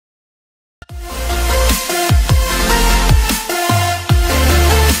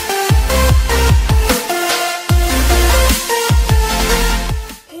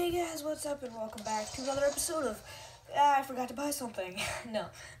I forgot to buy something. No,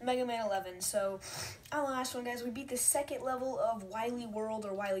 Mega Man 11. So, on the last one, guys, we beat the second level of Wily World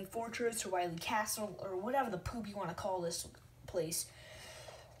or Wily Fortress or Wily Castle or whatever the poop you want to call this place.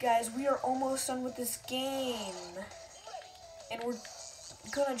 Guys, we are almost done with this game. And we're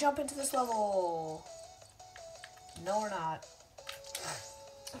gonna jump into this level. No, we're not.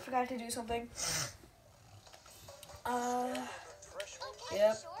 I forgot to do something.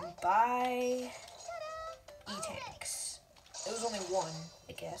 Yep, buy E-Tanks. It was only one,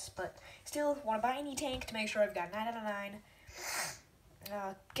 I guess, but still, want to buy an E-Tank to make sure I've got 9 out of 9.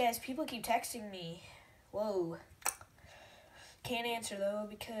 Guys, people keep texting me. Whoa. Can't answer, though,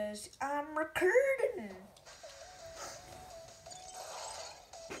 because I'm recording.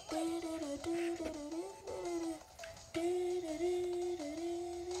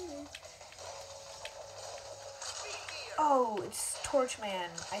 Oh, it's Torchman.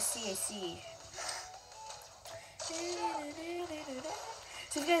 I see.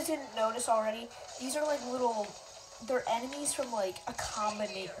 So if you guys didn't notice already, these are like little, they're enemies from like a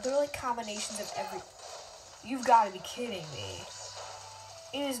combination, they're like combinations of every, you've got to be kidding me.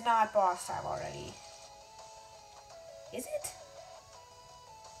 It is not boss time already. Is it?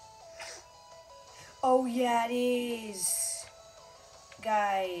 Oh yeah, it is.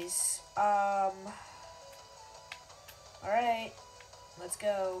 Guys, alright, let's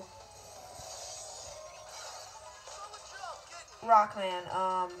go. Rockman,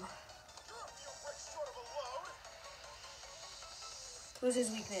 who's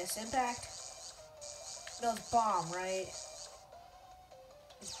his weakness? Impact? No, it's bomb, right?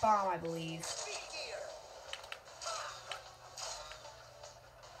 It's bomb, I believe.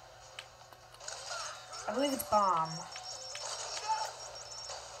 I believe it's bomb.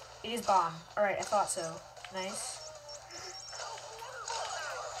 It is bomb. Alright, I thought so. Nice.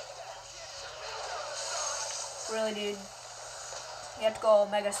 Really, dude? You have to go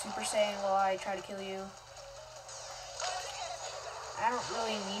Mega Super Saiyan while I try to kill you. I don't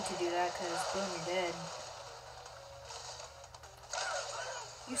really need to do that because, boom, you're dead.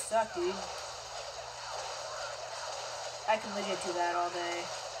 You suck, dude. I can legit do that all day.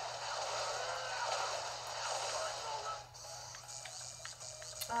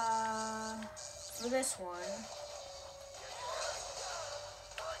 For this one...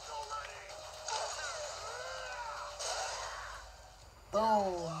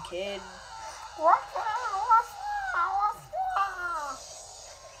 Boom, kid.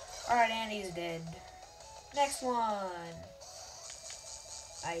 Alright, Andy's dead. Next one.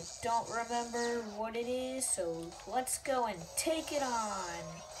 I don't remember what it is, so let's go and take it on.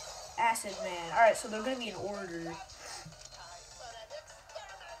 Acid Man. Alright, so they're going to be in order.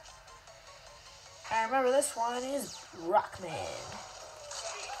 I remember this one is Rockman.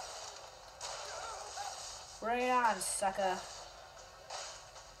 Right on, sucker.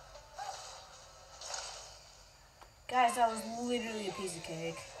 Guys, that was literally a piece of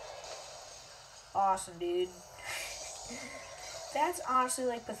cake. Awesome, dude. That's honestly,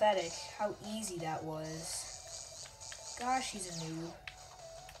 like, pathetic how easy that was. Gosh, he's a noob.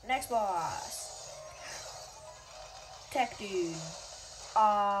 Next boss. Tech dude.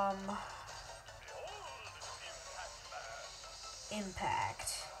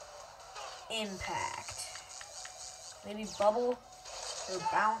 Impact. Maybe bubble or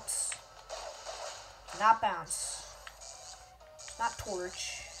bounce. Not bounce. Not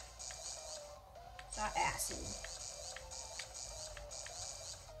torch. It's not acid.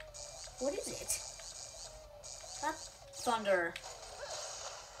 What is it? Not thunder.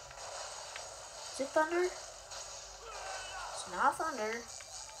 Is it thunder? It's not thunder.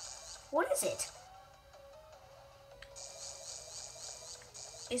 What is it?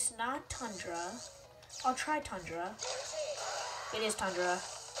 It's not tundra. I'll try tundra. It is tundra.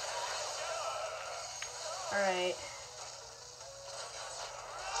 Alright.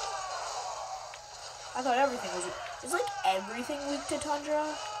 I thought everything was... Is like everything weak to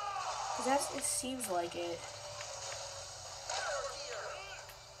tundra? Because it seems like it.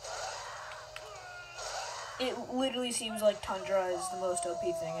 It literally seems like tundra is the most OP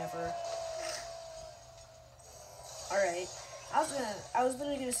thing ever. Alright. I was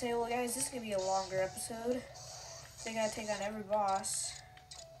literally gonna say, well guys, this is gonna be a longer episode. So I gotta take on every boss.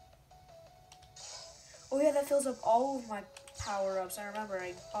 Oh yeah, that fills up all of my power-ups. I remember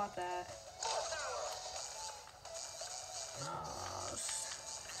I bought that.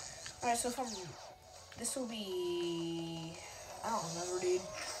 Alright, so this will be, I don't remember, dude.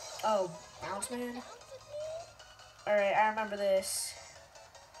 Oh, Bounce Man? Alright, I remember this.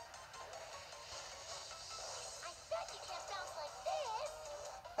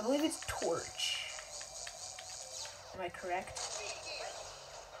 I believe it's Torch. Am Am I correct?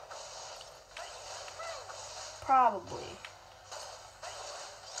 Probably.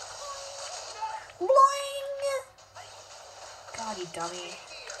 Boing! God, you dummy.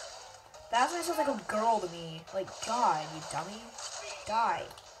 That's why it sounds like a girl to me. Like, God, you dummy. Die.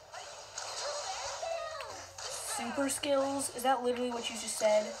 Super skills? Is that literally what you just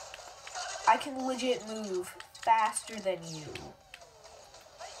said? I can legit move faster than you.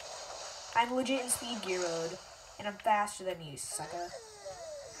 I'm legit in speed gear mode, and I'm faster than you, sucker.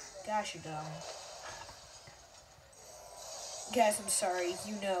 Gosh, you're dumb. Guys, I'm sorry.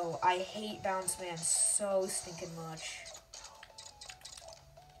 You know, I hate Bounce Man so stinking much.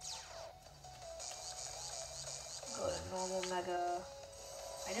 Go to normal mega.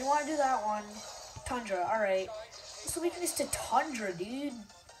 I didn't want to do that one. Tundra, alright. What's the weakness to Tundra, dude?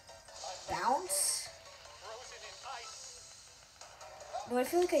 Bounce? No, I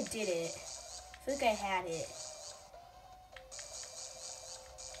feel like I did it. I feel like I had it.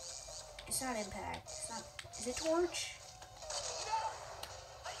 It's not impact. It's not. Is it torch?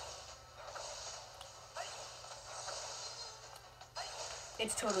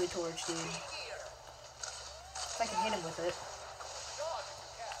 It's totally torch, dude. If I can hit him with it.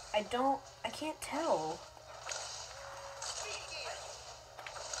 I can't tell.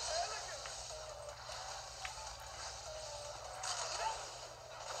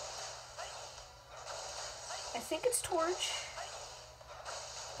 I think it's torch,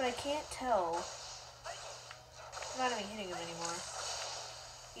 but I can't tell. I'm not even hitting him anymore.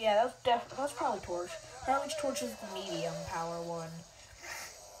 Yeah, that's probably torch. Probably torch is the medium power one.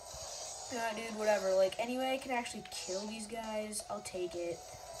 Nah, dude, whatever. Like, anyway, I can actually kill these guys. I'll take it.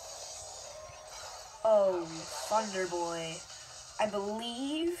 Oh, Thunder Boy. I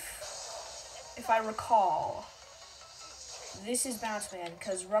believe, if I recall, this is Bounce Man,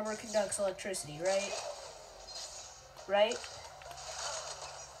 because rubber conducts electricity, right? Right?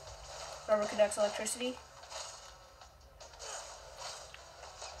 Rubber conducts electricity?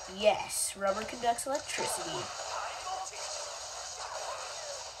 Yes, rubber conducts electricity.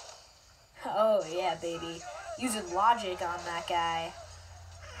 Oh, yeah, baby. Using logic on that guy.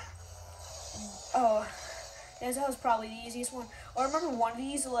 Oh, guys, that was probably the easiest one. Oh, I remember one of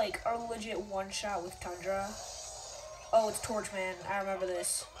these, like, are legit one-shot with Tundra. Oh, it's Torchman. I remember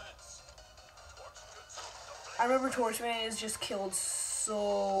this. I remember Torchman is just killed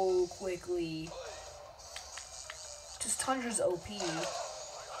so quickly. Just Tundra's OP.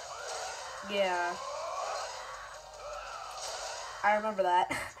 Yeah. I remember that.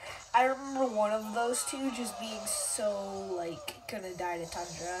 I remember one of those two just being so, like, gonna die to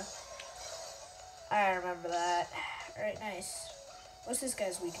Tundra. I remember that. Alright, nice. What's this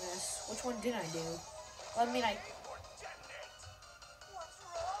guy's weakness? Which one did I do? Well, I mean,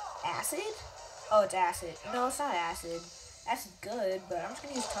 Acid? Oh, it's acid. No, it's not acid. Acid's good, but I'm just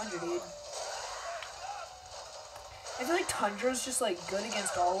gonna use Tundra, dude. I feel like Tundra's just, like, good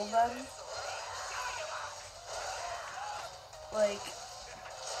against all of them. Like...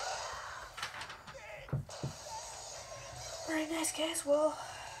 Alright, nice, guys. Well,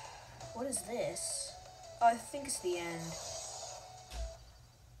 what is this? Oh, I think it's the end.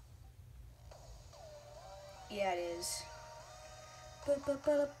 Yeah, it is.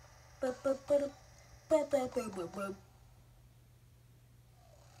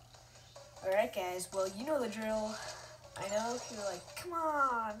 Alright, guys. Well, you know the drill. I know you're like, come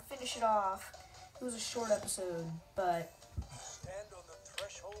on, finish it off. It was a short episode, but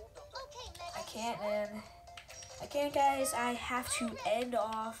I can't, man. I can't, guys. I have to end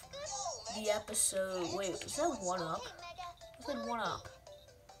off the episode. Wait, is that 1-up? I said 1-up.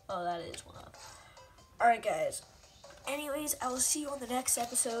 Oh, that is 1-up. Alright, guys. Anyways, I will see you on the next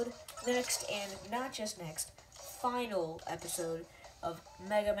episode. The next, and not just next, final episode of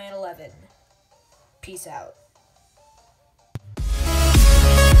Mega Man 11. Peace out.